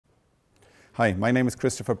Hi, my name is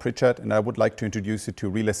Christopher Pritchard and I would like to introduce you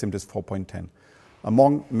to RelaySimTest 4.10.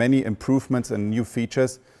 Among many improvements and new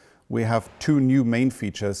features, we have two new main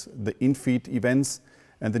features, the infeed events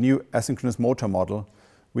and the new asynchronous motor model,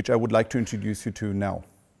 which I would like to introduce you to now.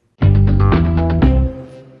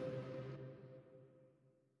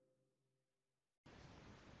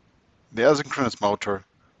 The asynchronous motor,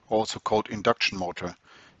 also called induction motor,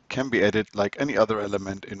 can be added like any other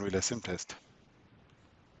element in RelaySimTest.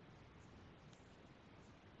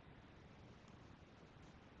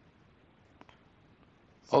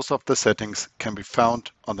 Most of the settings can be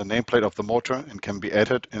found on the nameplate of the motor and can be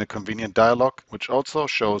added in a convenient dialog, which also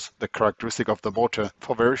shows the characteristic of the motor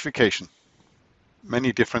for verification.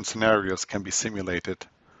 Many different scenarios can be simulated.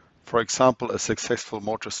 For example, a successful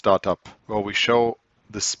motor startup, where we show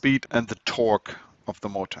the speed and the torque of the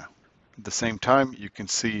motor. At the same time, you can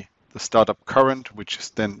see the startup current, which is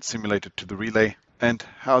then simulated to the relay, and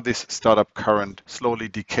how this startup current slowly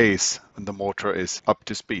decays when the motor is up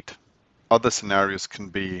to speed. Other scenarios can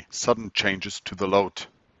be sudden changes to the load.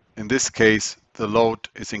 In this case, the load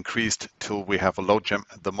is increased till we have a load jam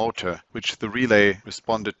at the motor, which the relay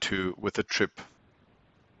responded to with a trip.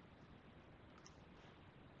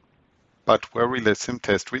 But where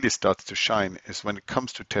RelaySimTest really starts to shine is when it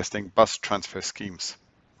comes to testing bus transfer schemes.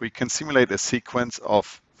 We can simulate a sequence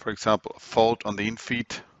of, for example, a fault on the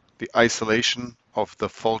infeed, the isolation of the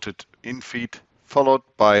faulted infeed, followed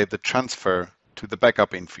by the transfer to the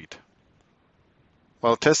backup infeed.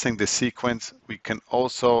 While testing this sequence, we can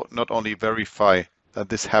also not only verify that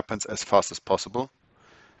this happens as fast as possible,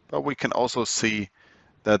 but we can also see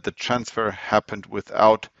that the transfer happened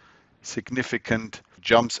without significant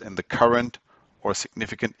jumps in the current or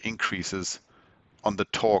significant increases on the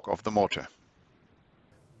torque of the motor.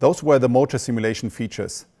 Those were the motor simulation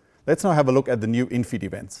features. Let's now have a look at the new infeed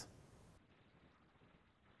events.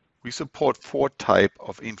 We support 4 types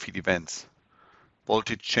of infeed events: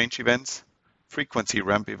 voltage change events, frequency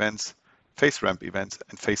ramp events, phase ramp events,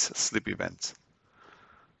 and phase slip events.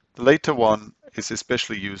 The later one is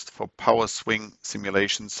especially used for power swing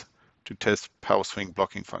simulations to test power swing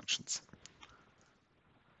blocking functions.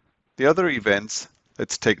 The other events,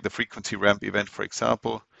 let's take the frequency ramp event for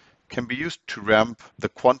example, can be used to ramp the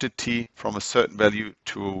quantity from a certain value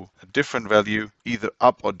to a different value, either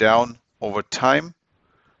up or down over time,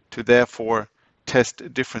 to therefore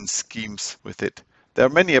test different schemes with it. There are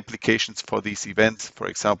many applications for these events, for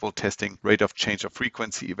example, testing rate of change of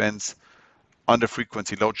frequency events, under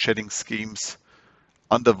frequency load shedding schemes,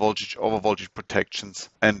 under voltage, over voltage protections,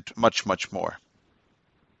 and much, much more.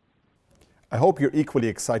 I hope you're equally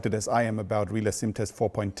excited as I am about RelaySimTest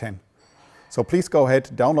 4.10. So please go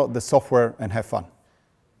ahead, download the software and have fun.